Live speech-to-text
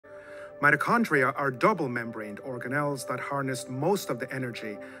Mitochondria are double-membraned organelles that harness most of the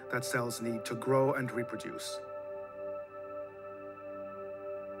energy that cells need to grow and reproduce.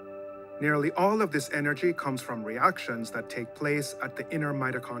 Nearly all of this energy comes from reactions that take place at the inner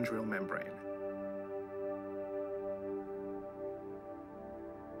mitochondrial membrane.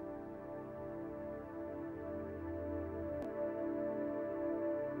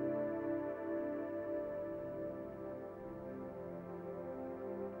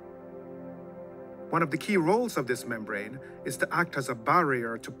 One of the key roles of this membrane is to act as a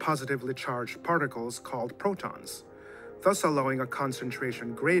barrier to positively charged particles called protons, thus allowing a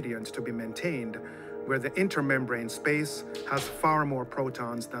concentration gradient to be maintained where the intermembrane space has far more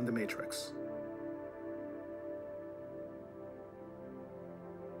protons than the matrix.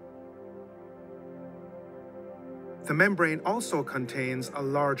 The membrane also contains a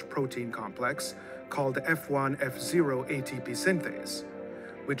large protein complex called the F1-F0 ATP synthase,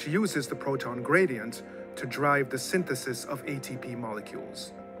 which uses the proton gradient to drive the synthesis of ATP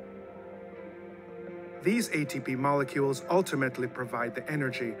molecules. These ATP molecules ultimately provide the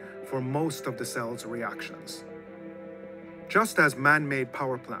energy for most of the cell's reactions. Just as man-made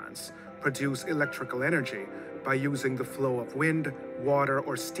power plants produce electrical energy by using the flow of wind, water,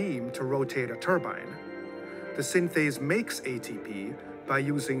 or steam to rotate a turbine, the synthase makes ATP by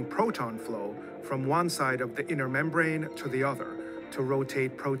using proton flow from one side of the inner membrane to the other to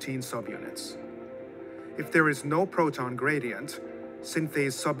rotate protein subunits. If there is no proton gradient,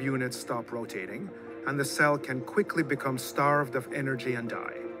 synthase subunits stop rotating, and the cell can quickly become starved of energy and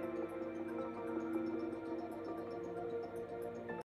die.